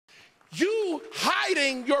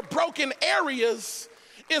hiding your broken areas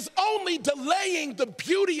is only delaying the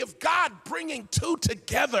beauty of God bringing two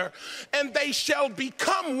together, and they shall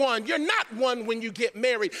become one. You're not one when you get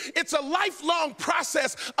married. It's a lifelong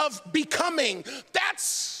process of becoming.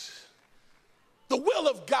 That's the will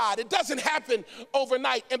of God. It doesn't happen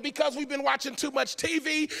overnight. And because we've been watching too much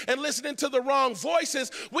TV and listening to the wrong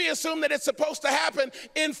voices, we assume that it's supposed to happen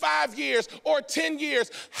in 5 years or 10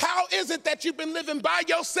 years. How is it that you've been living by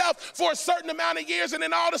yourself for a certain amount of years, and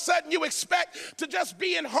then all of a sudden you expect to just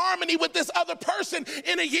be in harmony with this other person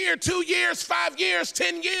in a year, 2 years, 5 years,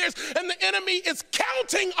 10 years? And the enemy is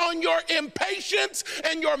counting on your impatience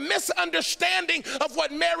and your misunderstanding of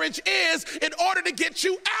what marriage is in order to get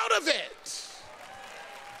you out of it.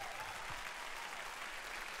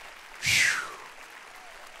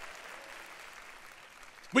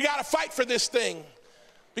 We got to fight for this thing,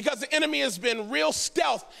 because the enemy has been real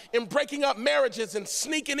stealth in breaking up marriages and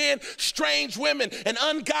sneaking in strange women and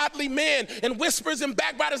ungodly men and whispers and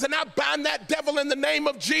backbiters, and I bind that devil in the name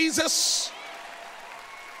of Jesus.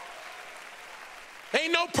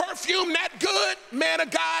 Ain't no perfume that good, man of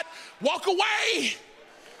God. Walk away.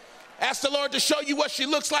 Ask the Lord to show you what she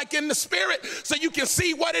looks like in the spirit so you can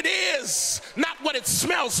see what it is, not what it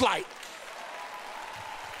smells like.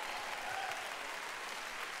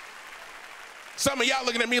 Some of y'all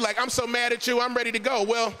looking at me like, I'm so mad at you, I'm ready to go.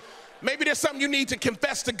 Well, maybe there's something you need to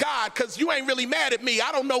confess to God, because you ain't really mad at me.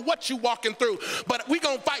 I don't know what you walking through, but we're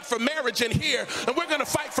going to fight for marriage in here, and we're going to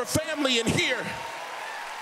fight for family in here.